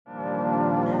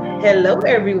Hello,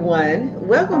 everyone.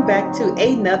 Welcome back to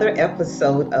another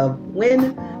episode of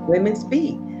When Women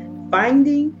Speak,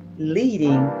 finding,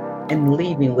 leading, and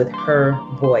leaving with her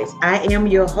voice. I am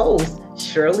your host,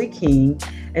 Shirley King,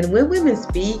 and When Women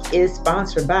Speak is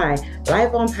sponsored by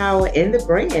Life on Power and the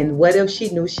brand What If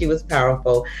She Knew She Was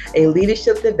Powerful, a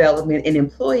leadership development and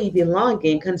employee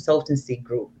belonging consultancy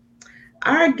group.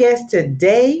 Our guest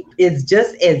today is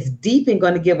just as deep and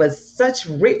going to give us such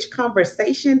rich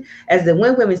conversation as the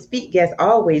When Women Speak guests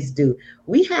always do.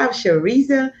 We have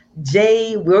Shareza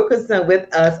J. Wilkerson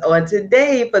with us on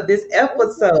today for this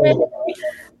episode.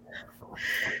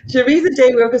 Shareza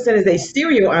J. Wilkerson is a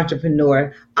serial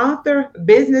entrepreneur, author,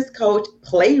 business coach,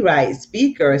 playwright,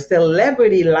 speaker,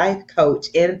 celebrity life coach,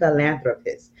 and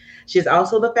philanthropist. She's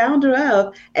also the founder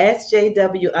of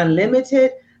SJW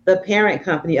Unlimited, the parent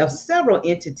company of several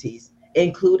entities,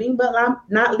 including but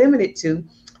not limited to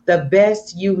the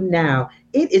Best You Now.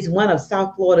 It is one of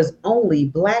South Florida's only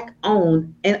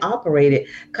Black-owned and operated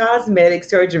cosmetic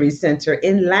surgery center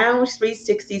in Lounge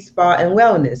 360 Spa and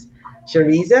Wellness.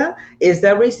 Shareza is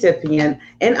the recipient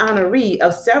and honoree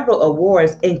of several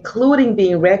awards, including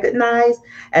being recognized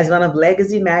as one of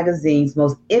Legacy Magazine's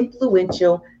most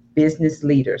influential business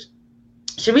leaders.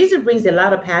 Shareza brings a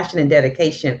lot of passion and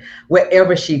dedication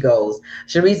wherever she goes.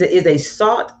 Shareza is a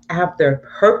sought after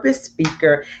purpose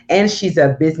speaker and she's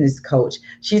a business coach.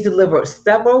 She's delivered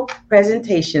several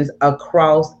presentations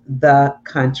across the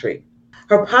country.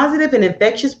 Her positive and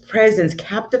infectious presence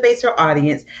captivates her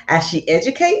audience as she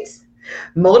educates,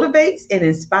 motivates, and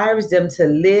inspires them to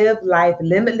live life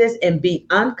limitless and be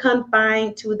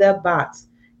unconfined to the box.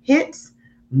 Hence,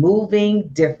 moving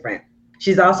different.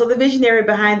 She's also the visionary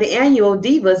behind the annual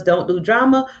Divas Don't Do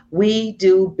Drama, We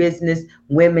Do Business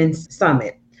Women's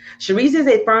Summit. Shareza is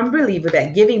a firm believer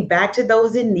that giving back to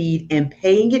those in need and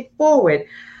paying it forward,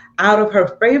 out of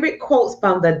her favorite quotes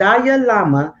from the Dalai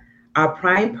Lama, our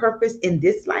prime purpose in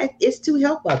this life is to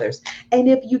help others. And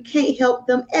if you can't help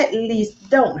them, at least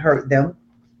don't hurt them.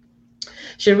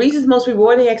 Shareza's most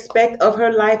rewarding aspect of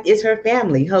her life is her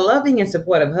family, her loving and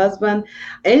supportive husband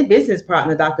and business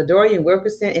partner, Dr. Dorian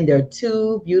Wilkerson, and their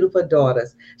two beautiful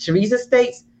daughters. Shareza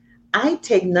states, I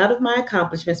take none of my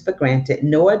accomplishments for granted,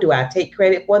 nor do I take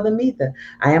credit for them either.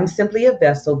 I am simply a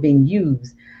vessel being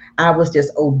used. I was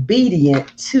just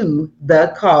obedient to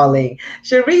the calling.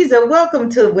 Shareza,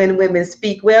 welcome to When Women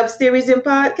Speak web series and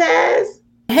podcast.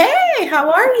 Hey,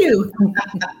 how are you?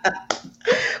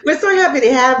 We're so happy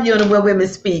to have you on the When Women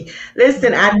Speak.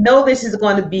 Listen, I know this is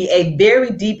going to be a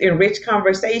very deep and rich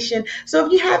conversation. So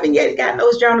if you haven't yet gotten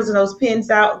those journals and those pens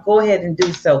out, go ahead and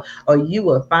do so, or you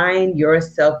will find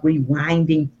yourself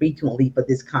rewinding frequently for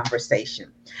this conversation.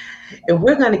 And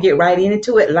we're going to get right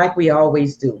into it like we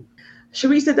always do.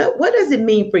 Shareza, what does it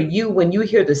mean for you when you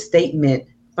hear the statement,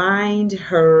 find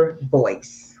her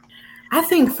voice? I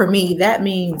think for me, that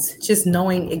means just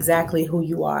knowing exactly who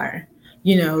you are.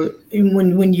 You know,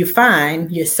 when you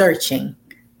find, you're searching,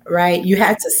 right? You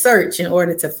had to search in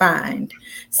order to find.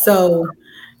 So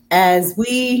as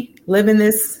we live in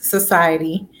this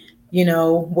society, you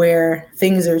know, where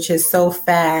things are just so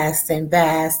fast and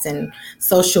vast and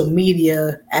social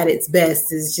media at its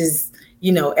best is just,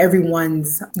 you know,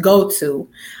 everyone's go-to.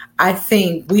 I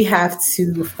think we have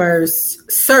to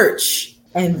first search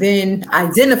and then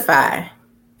identify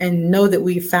and know that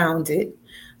we found it.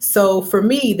 So for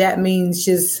me, that means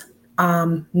just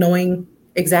knowing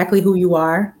exactly who you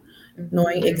are,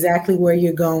 knowing exactly where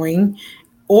you're going,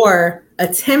 or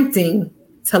attempting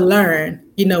to learn,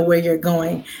 you know, where you're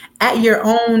going at your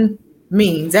own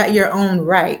means, at your own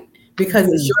right, because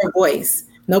it's your voice.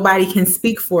 Nobody can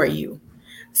speak for you.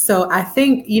 So I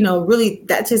think, you know, really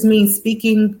that just means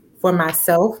speaking for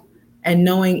myself and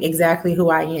knowing exactly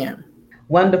who I am.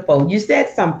 Wonderful. You said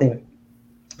something.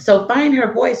 So find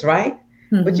her voice, right?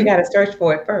 Mm-hmm. But you got to search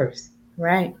for it first.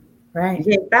 Right. You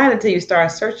can't find it until you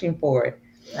start searching for it.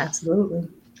 Absolutely.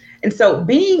 And so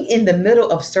being in the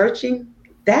middle of searching,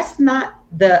 that's not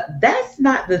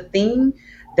the thing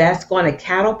that's going to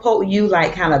catapult you,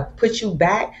 like kind of put you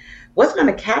back. What's going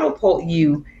to catapult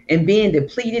you and being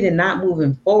depleted and not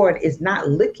moving forward is not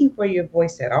looking for your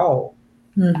voice at all.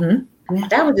 Mm-hmm. Yeah.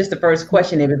 That was just the first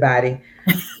question, everybody.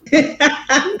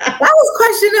 That was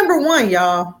question number one,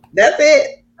 y'all. That's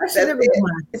it. Question number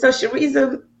one. So,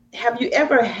 Shareza, have you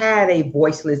ever had a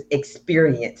voiceless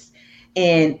experience?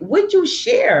 And would you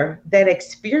share that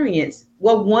experience,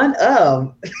 well, one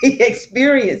of the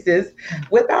experiences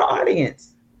with our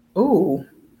audience? Ooh,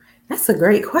 that's a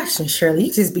great question, Shirley.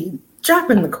 You just be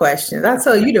dropping the questions. I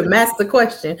tell you to master the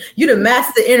question. You the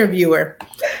master interviewer.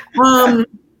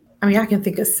 I mean, I can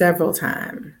think of several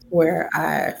times. where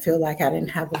I feel like I didn't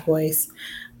have a voice.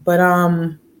 But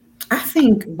I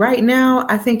think right now,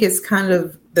 I think it's kind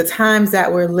of the times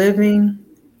that we're living,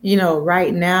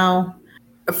 right now.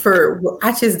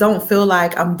 I just don't feel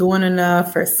like I'm doing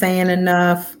enough or saying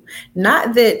enough.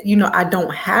 Not that, I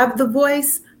don't have the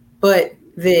voice, but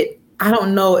that I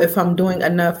don't know if I'm doing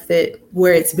enough that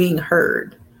where it's being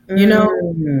heard.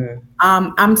 Mm-hmm.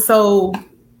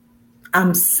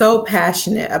 I'm so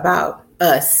passionate about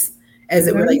us as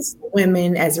it Mm-hmm. relates to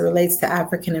women, as it relates to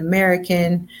African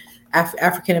Americans,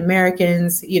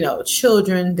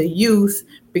 children, the youth,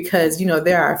 because,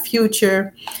 they're our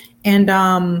future. And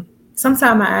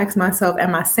sometimes I ask myself,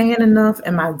 am I saying enough?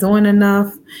 Am I doing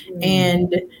enough?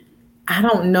 And I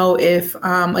don't know if,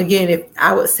 again, if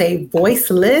I would say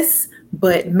voiceless,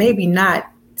 but maybe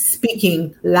not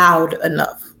speaking loud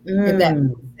enough, if that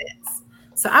Mm. makes sense.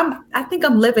 So I think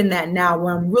I'm living that now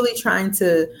where I'm really trying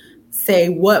to say,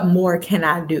 what more can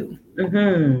I do?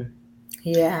 Mm-hmm.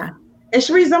 Yeah. And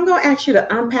Shareza, I'm going to ask you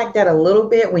to unpack that a little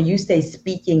bit when you say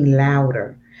speaking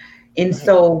louder. And Right.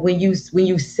 so when you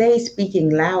say speaking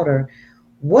louder,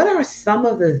 what are some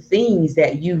of the things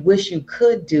that you wish you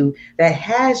could do that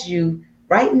has you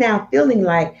right now feeling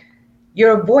like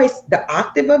your voice, the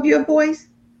octave of your voice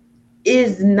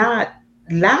is not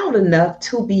loud enough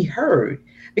to be heard?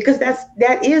 Because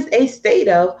that is a state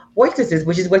of voicelessness,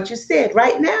 which is what you said.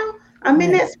 Right now, I'm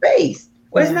in Right. that space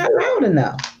where it's Yeah. not loud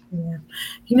enough.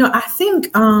 Yeah. I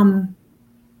think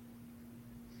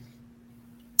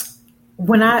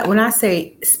when I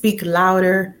say speak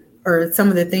louder or some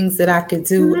of the things that I could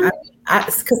do, Mhm.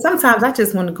 because sometimes I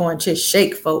just want to go and just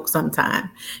shake folks. Sometimes,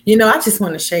 I just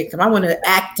want to shake them. I want to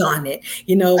act on it.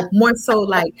 More so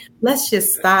like let's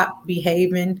just stop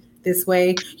behaving this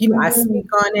way. I Mhm. speak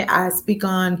on it. I speak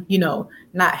on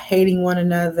not hating one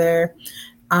another,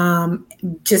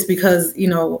 just because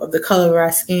of the color of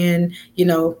our skin. We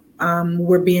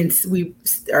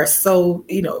are so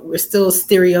we're still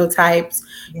stereotypes.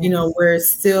 Yes. We're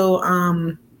still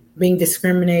being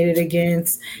discriminated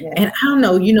against, and Yes. I don't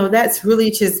know. That's really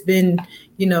just been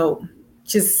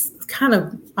just kind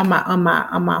of on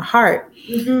my heart.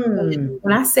 Hmm.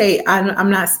 When I say I'm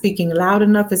not speaking loud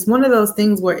enough, it's one of those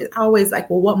things where it's always like,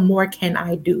 well, what more can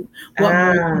I do? What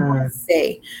more can I Ah.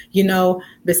 say?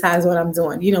 Besides what I'm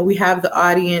doing. We have the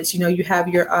audience. You have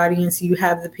your audience. You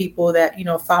have the people that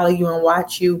follow you and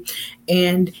watch you,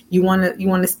 and you want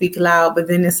to speak loud. But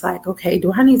then it's like, okay,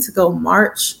 do I need to go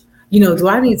march? Do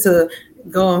I need to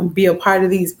go and be a part of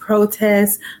these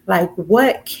protests? Like,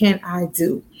 what can I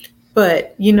do?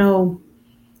 But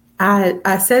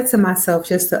I said to myself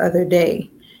just the other day,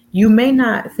 you may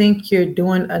not think you're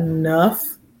doing enough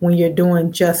when you're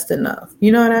doing just enough.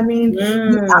 You know what I mean?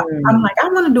 I'm Mm. like, I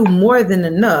want to do more than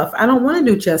enough. I don't want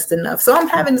to do just enough. So I'm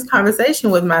having this conversation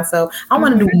with myself. I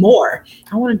want to do Mhm. more.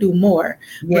 I want to do more.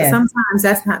 But Yes. sometimes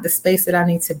that's not the space that I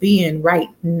need to be in right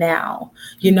now.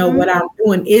 Mhm. What I'm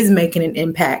doing is making an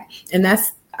impact. And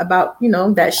that's about,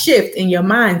 that shift in your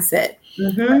mindset.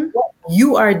 Mhm. What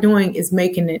you are doing is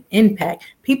making an impact.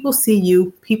 People see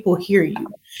you, people hear you.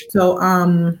 So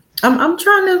I'm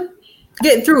trying to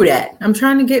get through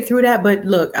that. But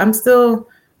look, I'm still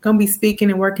gonna be speaking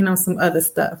and working on some other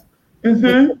stuff with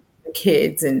Mhm. the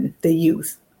kids and the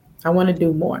youth. I want to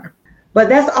do more. But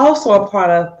that's also a part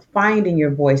of finding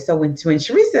your voice. So when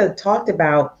Shareza talked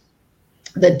about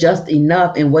the just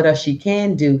enough and what else she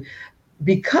can do,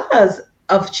 because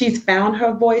of she's found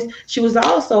her voice, she was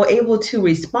also able to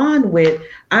respond with,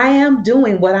 I am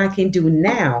doing what I can do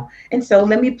now. And so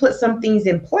let me put some things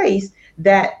in place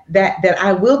that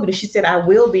I will be. She said, I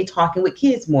will be talking with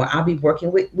kids more. I'll be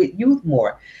working with youth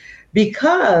more.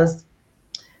 Because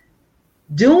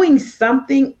doing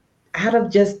something out of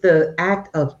just the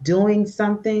act of doing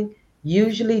something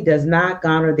usually does not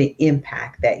garner the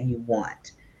impact that you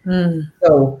want. Mm,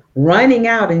 So running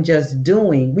out and just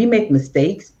doing, we make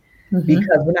mistakes hmm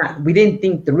because we didn't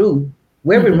think through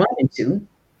where we're hmm running to.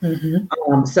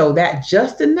 hmm So that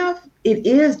just enough, it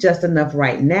is just enough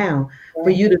right now for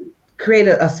Right. you to create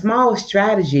a small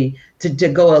strategy to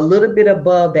go a little bit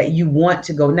above that you want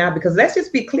to go now. Because let's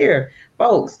just be clear,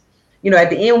 folks. At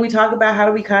the end we talk about how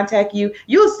do we contact you.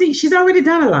 You'll see she's already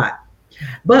done a lot.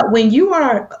 But when you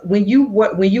are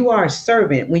a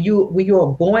servant, when you are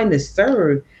born to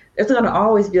serve, there's going to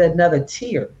always be another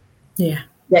tier Yeah.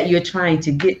 that you're trying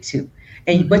to get to,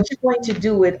 and hmm but you're going to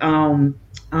do it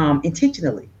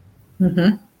intentionally. hmm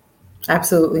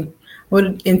Absolutely.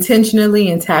 Well,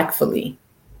 intentionally and tactfully.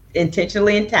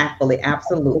 Intentionally and tactfully,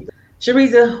 absolutely.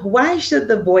 Shareza, why should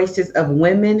the voices of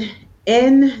women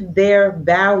and their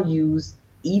values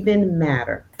even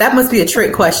matter? That must be a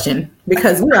trick question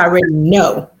because we already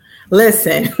know.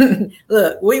 Listen,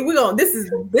 look, we going this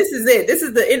is it. This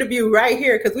is the interview right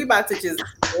here because we about to just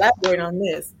elaborate on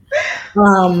this.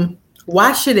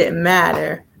 Why should it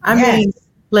matter? I Yes. mean,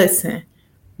 listen,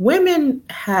 women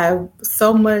have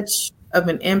so much of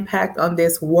an impact on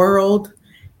this world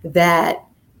that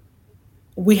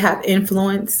we have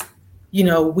influence. You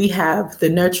know, we have the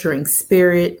nurturing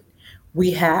spirit,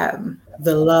 we have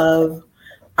the love,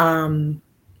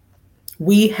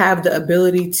 we have the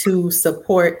ability to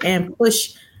support and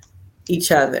push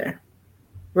each other,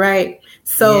 right?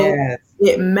 So Yes.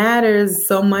 it matters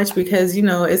so much because it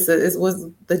was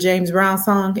the James Brown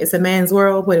song. It's a man's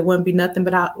world, but it wouldn't be nothing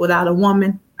without a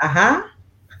woman. Uh-huh.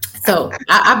 So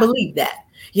I believe that.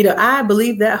 I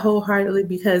believe that wholeheartedly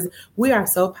because we are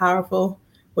so powerful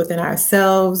within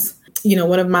ourselves.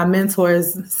 One of my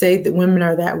mentors say that women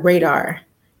are that radar.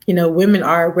 Women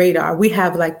are radar. We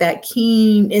have like that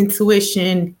keen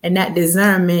intuition and that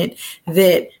discernment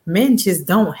that men just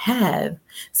don't have.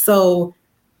 So,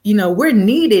 we're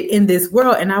needed in this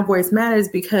world and our voice matters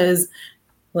because,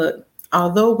 look,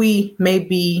 although we may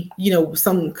be,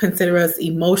 some consider us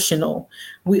emotional,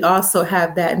 we also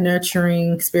have that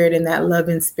nurturing spirit and that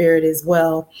loving spirit as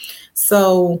well.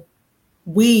 So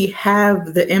we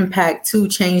have the impact to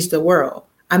change the world.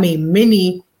 I mean,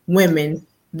 many women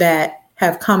that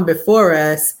have come before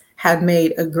us have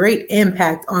made a great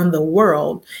impact on the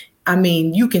world. I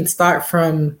mean, you can start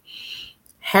from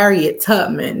Harriet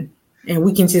Tubman and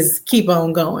we can just keep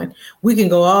on going. We can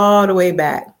go all the way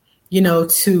back,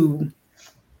 to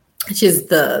just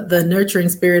the nurturing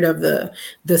spirit of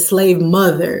the slave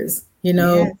mothers,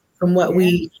 Yes. from what Yes.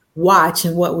 we watch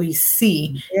and what we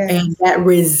see, Yes. and that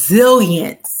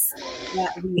resilience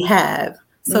that we have.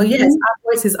 So yes,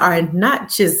 our voices are not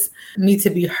just need to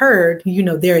be heard,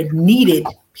 they're needed,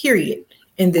 period,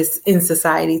 in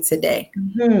society today.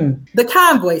 Mm-hmm. The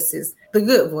kind voices, the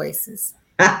good voices.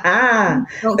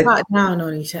 Don't The- talk down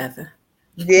on each other.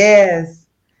 yes.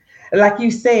 Like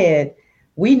you said,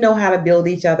 we know how to build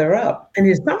each other up. And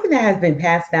it's something that has been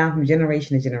passed down from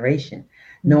generation to generation,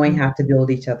 knowing how to build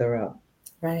each other up.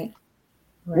 Right.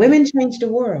 Women change the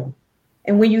world.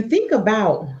 And when you think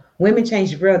about women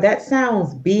change the world, that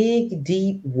sounds big,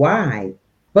 deep, wide.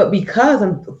 But because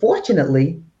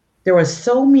unfortunately, there are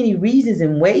so many reasons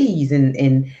and ways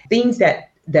and things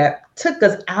that took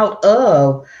us out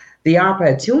of the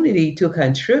opportunity to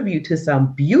contribute to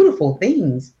some beautiful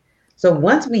things. So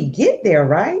once we get there,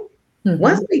 right?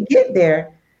 Once we get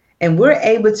there and we're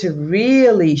able to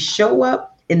really show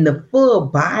up in the full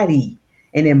body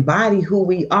and embody who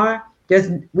we are,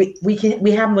 we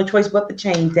have no choice but to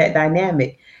change that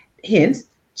dynamic. Hence,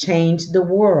 change the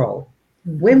world.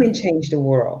 Women change the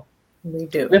world. We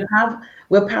do.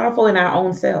 We're powerful in our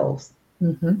own selves.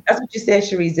 That's what you said,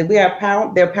 Shareza.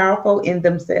 They're powerful in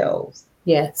themselves.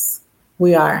 Yes,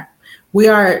 we are. We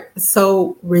are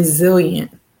so resilient.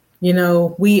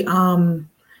 We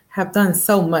have done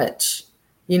so much,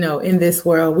 in this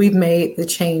world. We've made the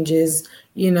changes,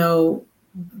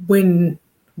 when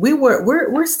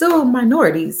we're still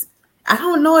minorities. I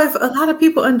don't know if a lot of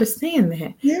people understand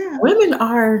that. Yeah. Women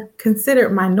are considered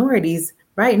minorities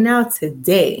right now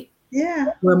today.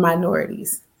 Yeah. We're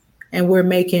minorities and we're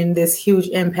making this huge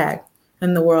impact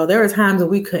in the world. There were times that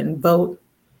we couldn't vote.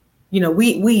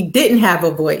 We didn't have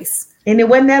a voice. And it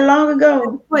wasn't that long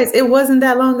ago. It wasn't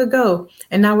that long ago.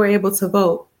 And now we're able to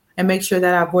vote and make sure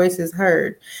that our voice is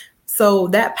heard. So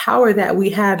that power that we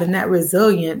have and that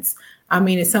resilience, I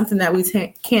mean, it's something that we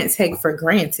can't take for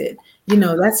granted.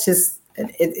 That's just,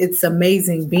 it's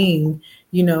amazing being,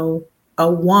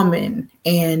 a woman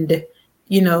and,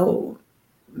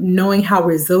 knowing how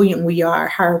resilient we are,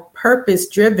 how purpose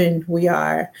driven we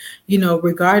are,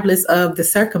 regardless of the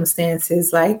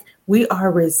circumstances, like we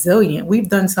are resilient. We've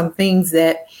done some things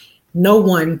that no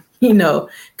one,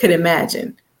 could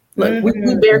imagine. Look,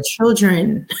 we bear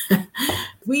children.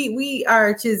 we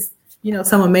are just,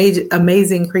 some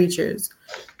amazing creatures.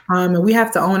 And we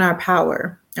have to own our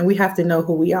power and we have to know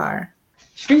who we are.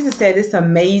 Shareza said it's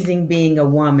amazing being a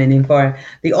woman. And for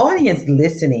the audience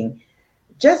listening,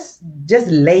 just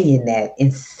lay in that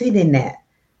and sit in that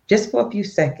just for a few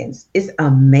seconds. It's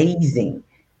amazing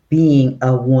being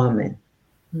a woman.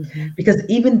 Because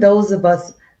even those of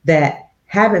us that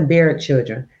haven't bared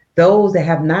children, those that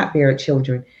have not bared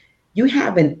children, you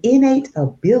have an innate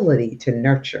ability to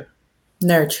nurture.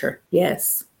 Nurture,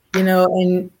 yes.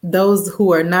 And those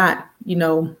who are not,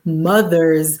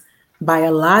 mothers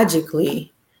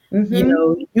biologically,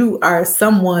 you are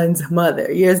someone's mother.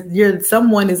 You're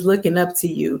someone is looking up to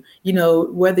you,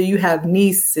 whether you have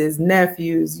nieces,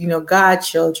 nephews,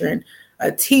 godchildren,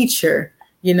 a teacher,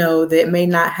 that may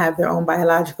not have their own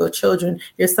biological children.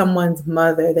 You're someone's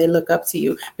mother. They look up to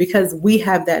you because we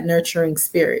have that nurturing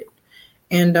spirit.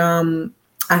 And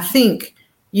I think,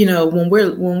 when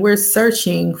we're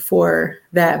searching for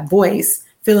that voice,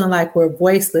 feeling like we're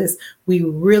voiceless, we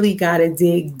really got to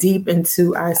dig deep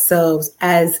into ourselves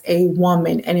as a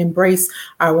woman and embrace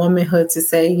our womanhood to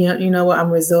say, you know what, I'm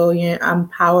resilient, I'm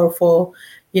powerful,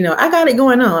 I got it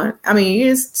going on. I mean,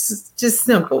 it's just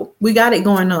simple. We got it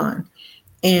going on.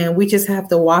 And we just have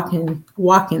to walk in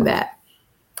that,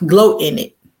 gloat in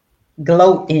it.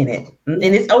 Gloat in it. And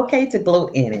it's okay to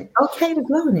gloat in it. Okay to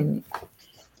gloat in it.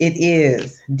 It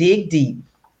is. Dig deep.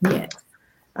 Yes.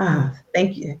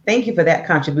 Thank you. Thank you for that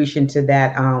contribution to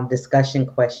that discussion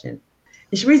question.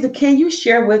 Shareza, can you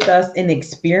share with us an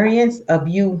experience of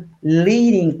you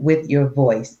leading with your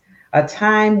voice? A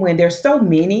time when there's so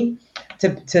many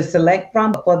to select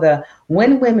from, but for the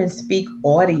When Women Speak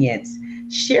audience,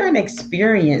 share an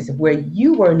experience where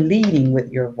you were leading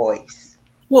with your voice.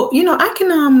 Well, I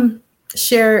can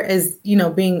share as,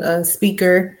 being a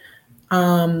speaker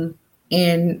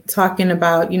and talking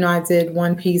about, I did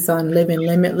one piece on living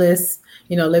limitless,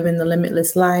 living the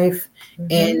limitless life,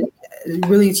 and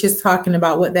really just talking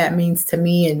about what that means to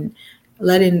me and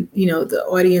letting, the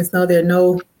audience know there are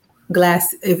no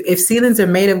glass. If ceilings are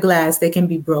made of glass, they can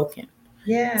be broken.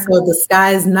 Yeah. So the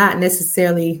sky is not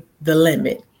necessarily the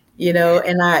limit, and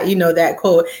that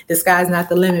quote, the sky is not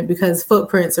the limit because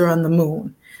footprints are on the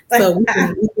moon. So we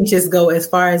can just go as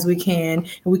far as we can, and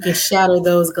we can shatter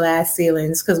those glass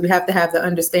ceilings because we have to have the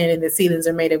understanding that ceilings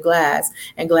are made of glass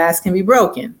and glass can be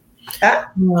broken.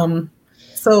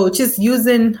 So just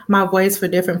using my voice for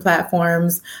different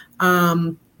platforms.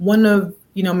 One of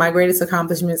my greatest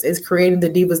accomplishments is creating the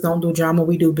Divas Don't Do Drama,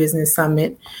 We Do Business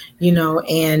Summit,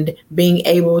 and being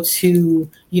able to,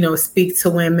 speak to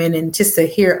women and just to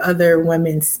hear other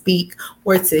women speak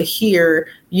or to hear,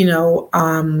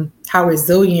 how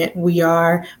resilient we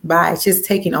are by just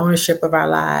taking ownership of our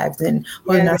lives and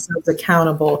holding ourselves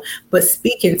accountable, but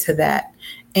speaking to that.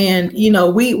 And,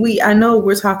 I know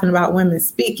we're talking about women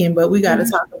speaking, but we got to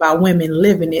talk about women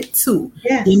living it too,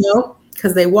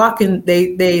 because they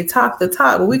talk the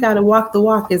talk, but we got to walk the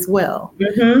walk as well.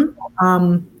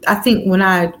 I think when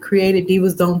I created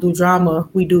Divas Don't Do Drama,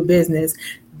 We Do Business,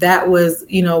 that was,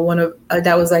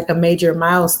 that was like a major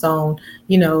milestone,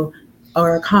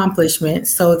 or accomplishment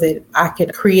so that I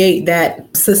could create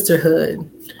that sisterhood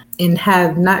and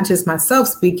have not just myself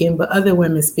speaking, but other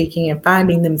women speaking and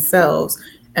finding themselves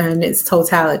in its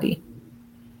totality.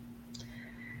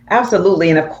 Absolutely.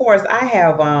 And of course, I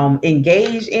have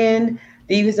engaged in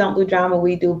Divas Don't Do Drama,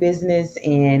 We Do Business.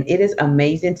 And it is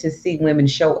amazing to see women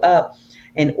show up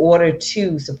in order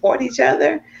to support each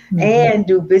other and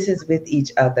do business with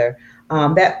each other.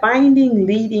 That finding,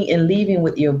 leading, and leaving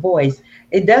with your voice,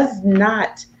 it does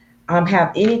not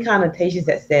have any connotations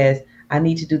that says, I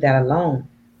need to do that alone.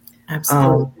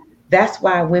 Absolutely. That's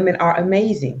why women are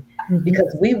amazing.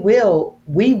 Because we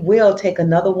will take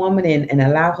another woman in and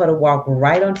allow her to walk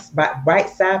right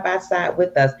side by side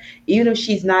with us, even if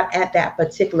she's not at that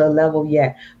particular level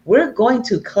yet. We're going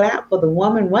to clap for the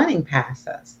woman running past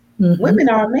us. Women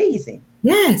are amazing.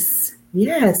 Yes.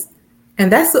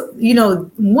 And that's,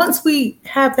 once we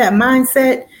have that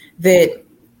mindset that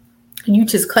you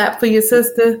just clap for your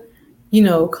sister,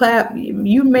 clap,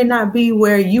 you may not be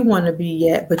where you want to be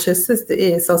yet, but your sister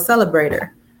is. So celebrate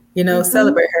her.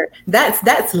 Celebrate her.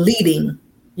 That's leading,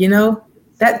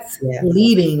 that's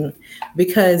leading,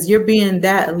 because you're being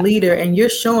that leader and you're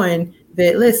showing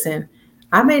that, listen,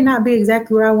 I may not be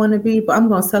exactly where I want to be, but I'm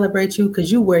going to celebrate you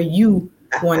because you where you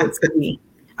wanted to be.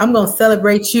 I'm going to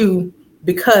celebrate you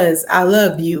because I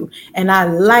love you and I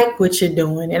like what you're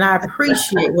doing and I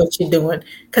appreciate what you're doing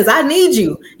because I need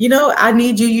you. I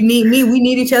need you. You need me. We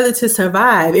need each other to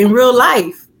survive in real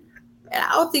life. And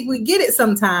I don't think we get it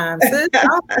sometimes. I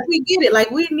don't think we get it.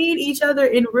 Like, we need each other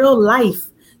in real life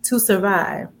to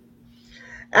survive.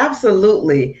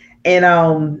 Absolutely.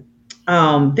 And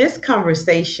this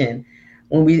conversation,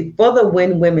 for the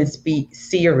When Women Speak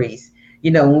series,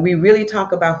 when we really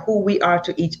talk about who we are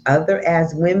to each other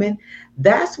as women,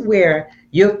 that's where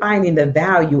you're finding the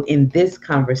value in this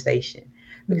conversation.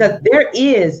 Because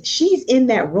she's in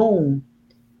that room.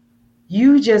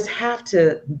 You just have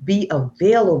to be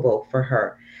available for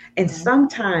her. And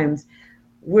sometimes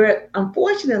we're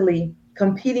unfortunately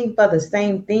competing for the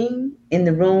same thing in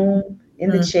the room, in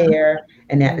the chair,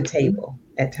 and at the table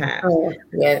at times. Oh,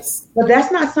 yes. But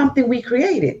that's not something we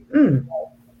created.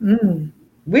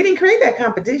 We didn't create that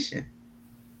competition.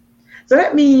 So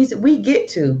that means we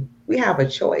have a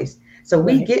choice. So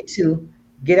we get to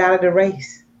get out of the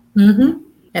race.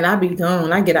 and I be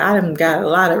gone. I done got a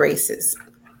lot of races.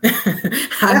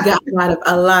 I've got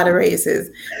a lot of races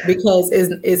because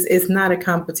it's not a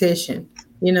competition.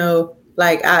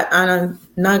 Like I don't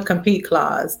non-compete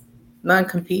clause,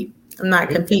 non-compete. I'm not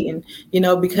competing,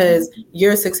 because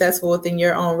you're successful within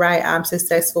your own right. I'm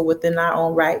successful within our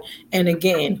own right. And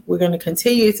again, we're going to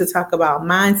continue to talk about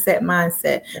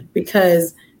mindset,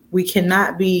 because we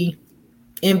cannot be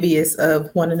envious of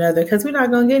one another, because we're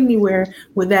not going to get anywhere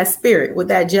with that spirit, with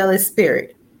that jealous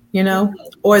spirit,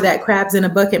 or that crabs in a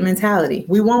bucket mentality.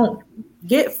 We won't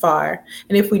get far.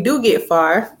 And if we do get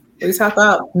far, we talk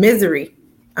about misery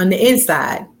on the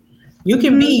inside. You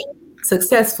can be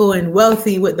successful and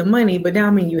wealthy with the money, but that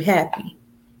don't mean you're happy.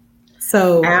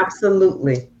 So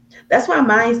absolutely. That's why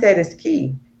mindset is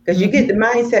key, because you get the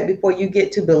mindset before you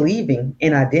get to believing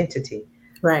in identity.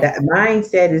 right. That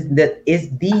mindset is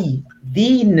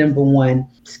the number one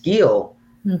skill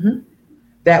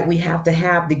that we have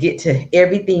to get to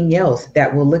everything else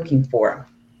that we're looking for.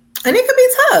 And it could be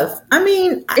tough. I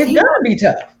mean, it's gonna be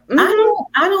tough.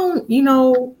 I don't,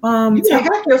 you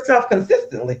help yourself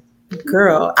consistently.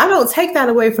 Girl, I don't take that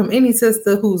away from any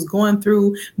sister who's going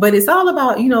through, but it's all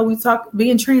about, we talk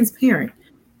being transparent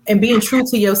and being true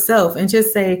to yourself, and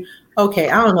just say, okay,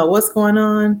 I don't know what's going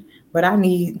on, but I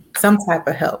need some type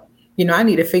of help. I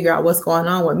need to figure out what's going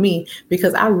on with me,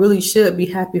 because I really should be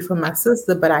happy for my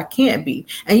sister, but I can't be.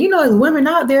 And there's women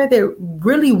out there that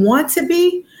really want to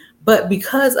be, but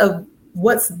because of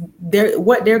what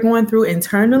they're going through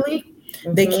internally,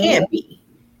 they can't be.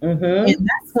 And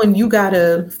that's when you got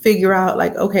to figure out,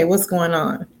 like, okay, what's going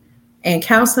on? And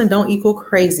counseling don't equal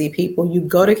crazy, people. You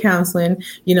go to counseling.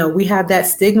 We have that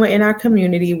stigma in our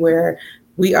community where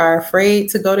we are afraid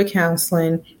to go to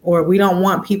counseling, or we don't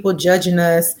want people judging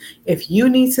us. If you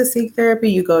need to seek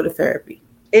therapy, you go to therapy.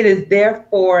 It is there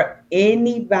for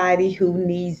anybody who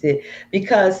needs it,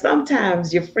 because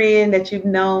sometimes your friend that you've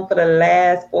known for the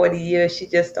last 40 years, she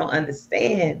just don't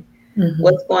understand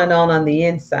what's going on the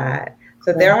inside.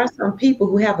 So there are some people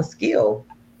who have a skill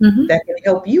that can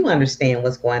help you understand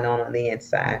what's going on the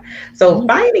inside. So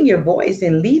finding your voice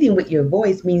and leading with your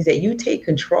voice means that you take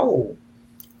control.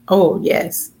 Oh,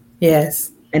 yes.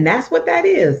 Yes. And that's what that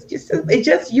is. It's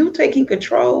just you taking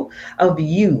control of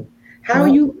you, how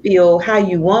you feel, how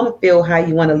you want to feel, how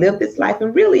you want to live this life,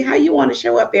 and really how you want to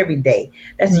show up every day.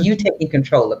 That's you taking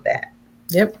control of that.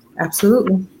 Yep,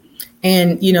 absolutely.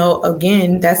 And,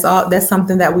 again, that's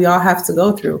something that we all have to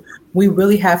go through. We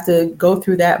really have to go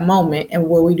through that moment, and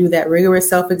where we do that rigorous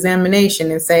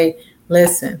self-examination and say,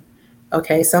 listen,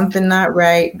 okay, something not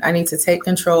right. I need to take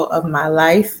control of my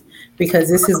life, because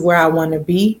this is where I want to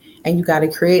be. And you got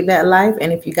to create that life.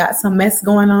 And if you got some mess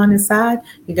going on inside,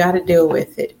 you got to deal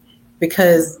with it,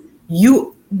 because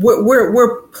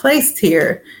we're placed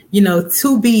here,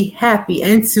 to be happy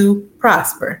and to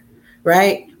prosper,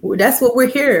 right? That's what we're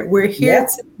here. We're here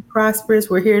to be prosperous.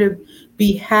 We're here to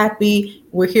be happy.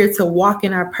 We're here to walk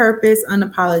in our purpose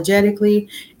unapologetically.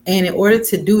 And in order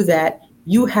to do that,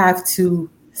 you have to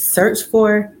search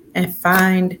for and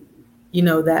find,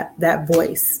 that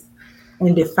voice,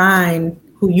 and define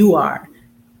who you are.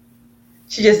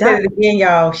 She just said it again,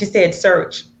 y'all. She said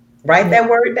search. Write that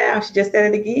word down. She just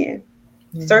said it again.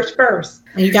 Search first.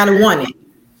 And you got to want it.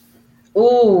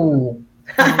 Ooh.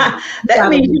 That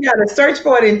means you got to search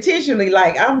for it intentionally.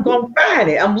 Like, I'm going to find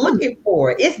it. I'm looking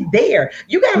for it. It's there.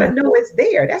 You got to know it's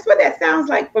there. That's what that sounds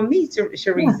like for me,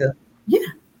 Shareza. Yeah.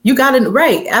 You got it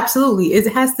right. Absolutely.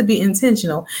 It has to be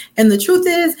intentional. And the truth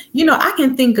is, I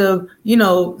can think of,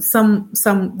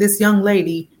 this young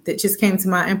lady that just came to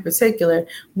mind in particular,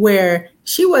 where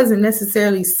she wasn't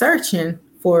necessarily searching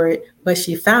for it, but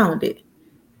she found it.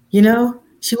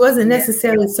 She wasn't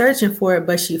necessarily searching for it,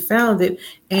 but she found it,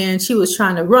 and she was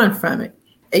trying to run from it.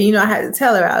 And, I had to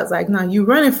tell her, I was like, no, you're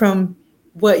running from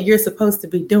what you're supposed to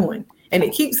be doing. And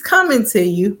it keeps coming to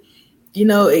you.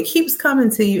 It keeps coming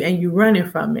to you, and you're running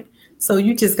from it. So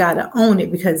you just got to own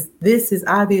it, because this is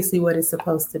obviously what it's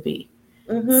supposed to be.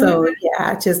 So,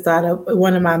 I just thought of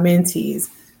one of my mentees,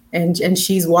 and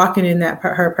she's walking in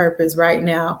her purpose right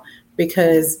now,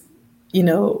 because,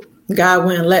 God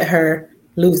wouldn't let her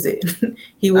lose it.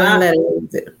 He wouldn't let her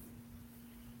lose it.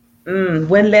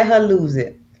 Wouldn't let her lose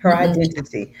it, her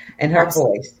identity and her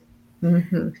voice.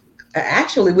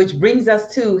 Actually, which brings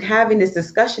us to having this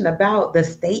discussion about the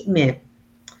statement,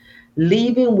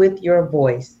 leaving with your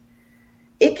voice.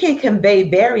 It can convey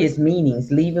various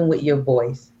meanings, leaving with your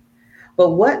voice.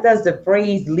 But what does the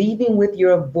phrase leaving with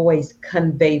your voice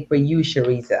convey for you,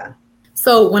 Shareza?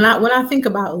 So when I think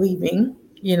about leaving,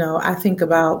 I think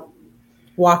about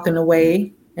walking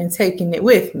away and taking it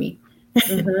with me.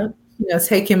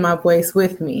 taking my voice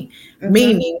with me. Mm-hmm.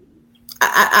 Meaning,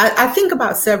 I think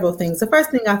about several things. The first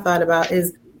thing I thought about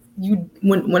is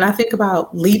when I think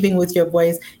about leaving with your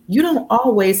voice, you don't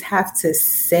always have to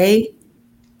say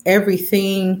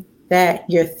everything that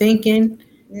you're thinking.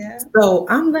 Yeah. So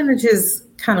I'm going to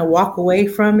just kind of walk away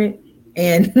from it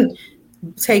and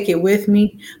take it with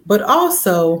me. But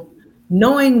also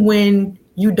knowing when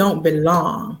you don't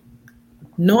belong,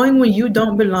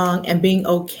 and being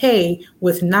okay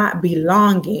with not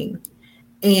belonging,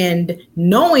 and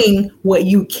knowing what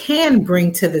you can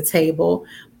bring to the table,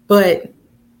 but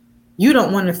you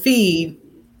don't want to feed,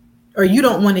 or you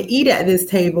don't want to eat at this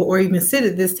table or even sit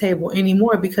at this table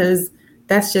anymore because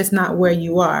that's just not where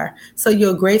you are. So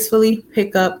you'll gracefully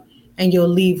pick up and you'll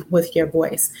leave with your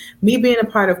voice. Me being a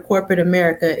part of corporate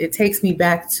America, it takes me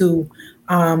back to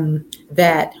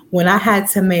that when I had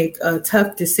to make a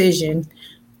tough decision,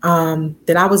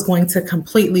 that I was going to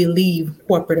completely leave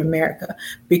corporate America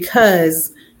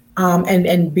because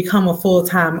and become a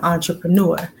full-time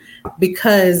entrepreneur,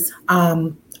 because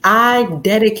I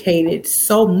dedicated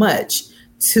so much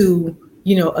to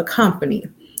a company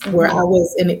where I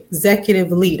was an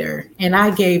executive leader, and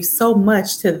I gave so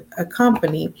much to a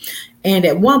company, and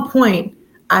at one point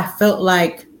I felt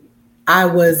like I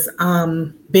was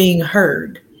being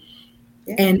heard.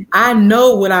 Yeah. And I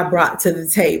know what I brought to the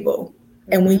table.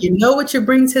 And when you know what you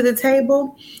bring to the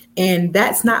table and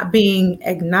that's not being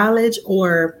acknowledged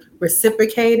or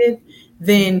reciprocated,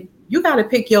 then you got to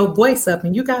pick your voice up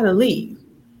and you got to leave.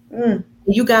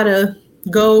 You got to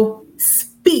go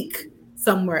speak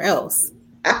somewhere else.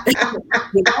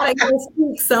 You got to go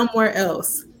speak somewhere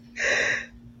else.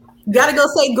 You got to go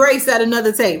say grace at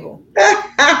another table.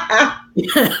 You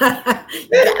got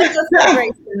to go say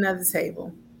grace at another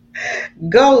table.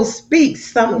 Go speak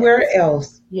somewhere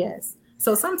else. Yes.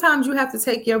 So sometimes you have to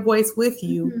take your voice with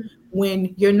you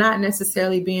when you're not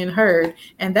necessarily being heard.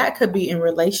 And that could be in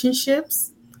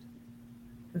relationships.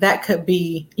 That could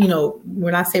be,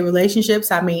 when I say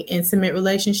relationships, I mean intimate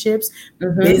relationships,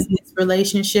 business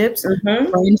relationships,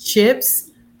 friendships.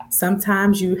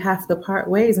 Sometimes you have to part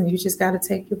ways and you just got to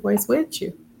take your voice with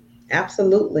you.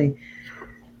 Absolutely.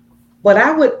 But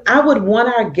I would want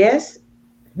our guests,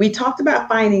 we talked about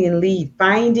finding and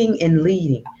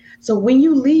leading. So when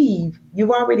you leave,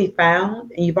 you've already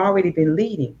found and you've already been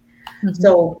leading.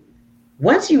 So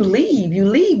once you leave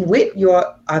with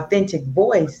your authentic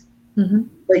voice,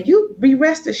 but you be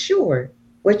rest assured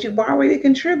what you've already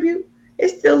contributed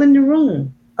is still in the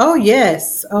room. Oh,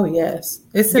 yes. Oh, yes.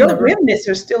 It's in your the room. remnants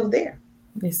are still there.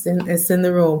 It's in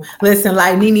the room. Listen,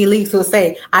 like Nene Leakes will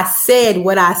say, I said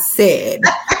what I said.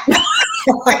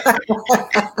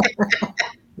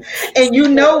 And you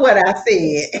know what I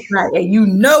said. Right. And you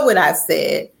know what I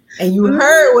said. And you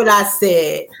heard what I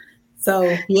said. So,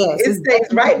 yes. It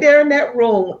stays right there in that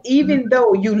room, even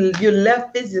though you're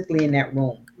left physically in that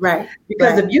room. Right.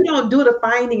 Because if you don't do the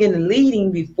finding and the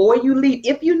leading before you leave,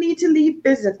 if you need to leave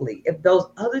physically, if those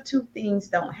other two things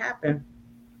don't happen,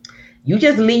 you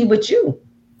just leave with you.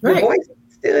 Right. Your voice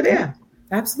is still there.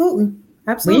 Absolutely.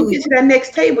 When you get to that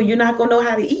next table, you're not going to know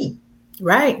how to eat.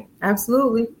 Right.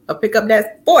 Absolutely. Or pick up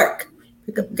that fork.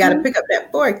 Got to pick up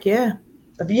that fork. Yeah.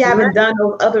 If you haven't done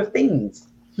those other things.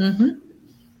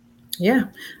 Yeah,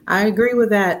 I agree with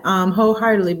that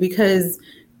wholeheartedly because,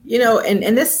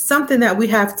 and this is something that we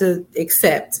have to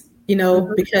accept,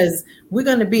 because we're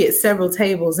going to be at several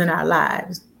tables in our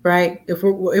lives, right? If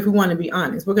we want to be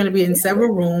honest, we're going to be in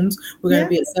several rooms. We're going to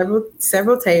be at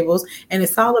several tables, and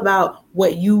it's all about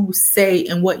what you say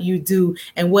and what you do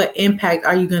and what impact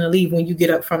are you going to leave when you get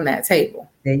up from that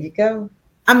table. There you go.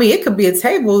 I mean, it could be a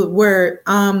table where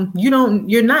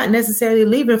you're not necessarily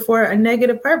leaving for a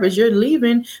negative purpose. You're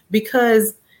leaving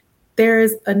because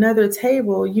there's another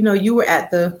table. You were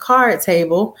at the card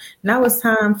table. Now it's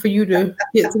time for you to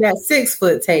get to that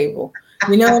 6-foot table.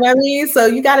 You know what I mean? So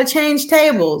you got to change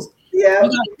tables. Yeah.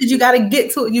 You got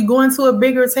to you're going to a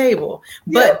bigger table.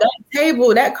 But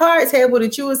that card table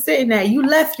that you were sitting at, you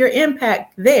left your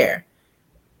impact there.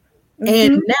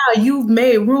 And now you've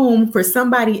made room for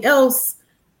somebody else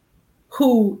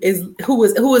who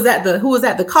was at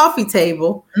the coffee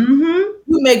table.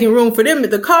 You're making room for them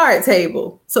at the card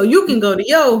table, so you can go to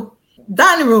your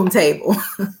dining room table.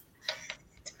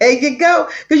 There you go,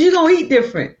 because you're gonna eat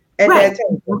different at that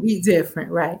table. You'll eat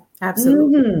different, right?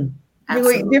 Absolutely. You're gonna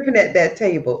eat different at that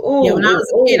table. Yeah, when I was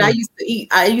a kid,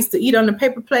 I used to eat on the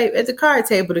paper plate at the card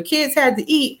table. The kids had to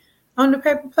eat on the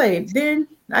paper plate. Then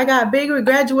I got bigger,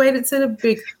 graduated to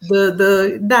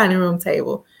the dining room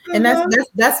table. And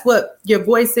that's what your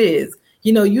voice is.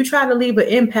 You try to leave an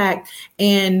impact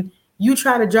and you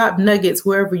try to drop nuggets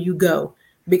wherever you go.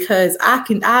 because I've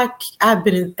been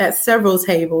at several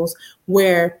tables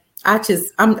where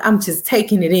I'm just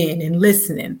taking it in and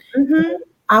listening. Mm-hmm.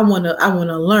 I want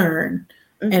to learn.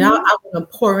 Mm-hmm. And I want to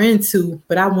pour into,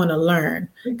 but I want to learn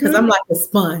because I'm like a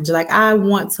sponge. Like I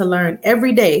want to learn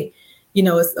every day.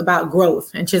 It's about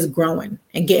growth and just growing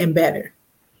and getting better.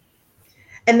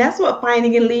 And that's what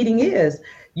finding and leading is.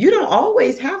 You don't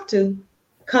always have to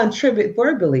contribute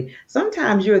verbally.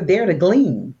 Sometimes you're there to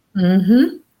glean,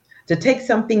 to take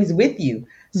some things with you.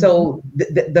 So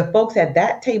the folks at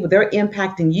that table, they're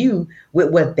impacting you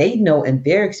with what they know and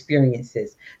their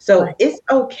experiences. So it's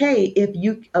okay if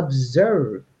you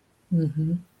observe.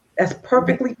 That's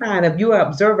perfectly fine if you're an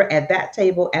observer at that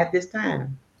table at this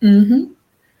time.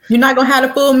 You're not going to have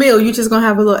a full meal. You're just going to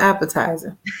have a little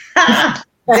appetizer.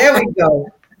 There we go.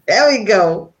 There we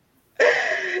go.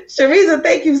 Shareza,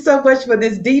 thank you so much for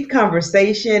this deep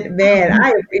conversation. Man,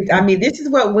 I mean, this is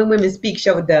what When Women Speak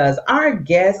show does. Our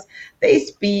guests, they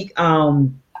speak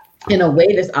in a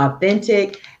way that's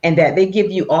authentic and that they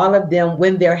give you all of them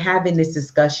when they're having this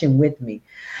discussion with me.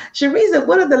 Shareza,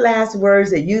 what are the last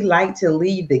words that you'd like to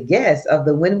leave the guests of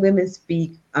the When Women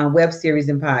Speak web series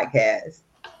and podcast?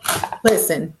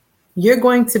 Listen, you're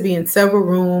going to be in several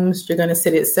rooms. You're going to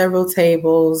sit at several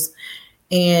tables,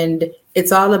 and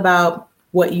it's all about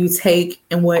what you take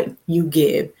and what you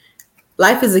give.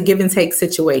 Life is a give and take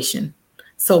situation.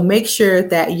 So make sure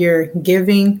that you're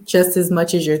giving just as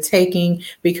much as you're taking,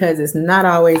 because it's not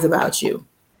always about you.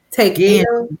 Give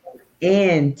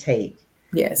and take.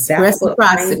 Yes. That's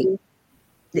reciprocity.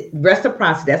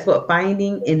 Reciprocity. That's what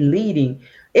finding and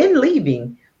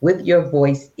leaving with your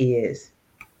voice is.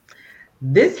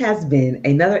 This has been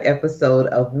another episode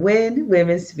of When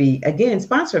Women Speak, again,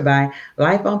 sponsored by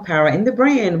Life on Power and the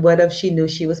brand What If She Knew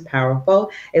She Was Powerful,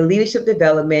 a leadership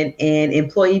development and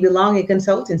employee belonging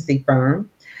consultancy firm.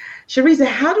 Shareza,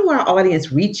 how do our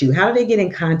audience reach you? How do they get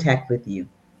in contact with you?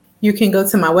 You can go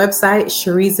to my website,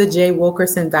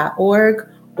 SharezaJWilkerson.org,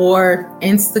 or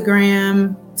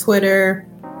Instagram, Twitter,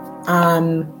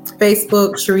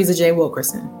 Facebook, Shareza J.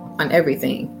 Wilkerson on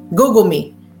everything. Google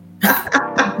me.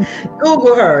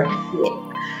 Google her.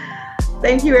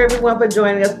 Thank you, everyone, for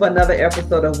joining us for another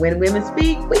episode of When Women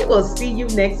Speak. We will see you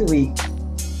next week.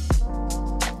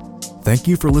 Thank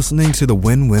you for listening to the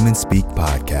When Women Speak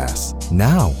podcast,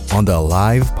 now on the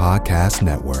Alive Podcast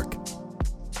Network.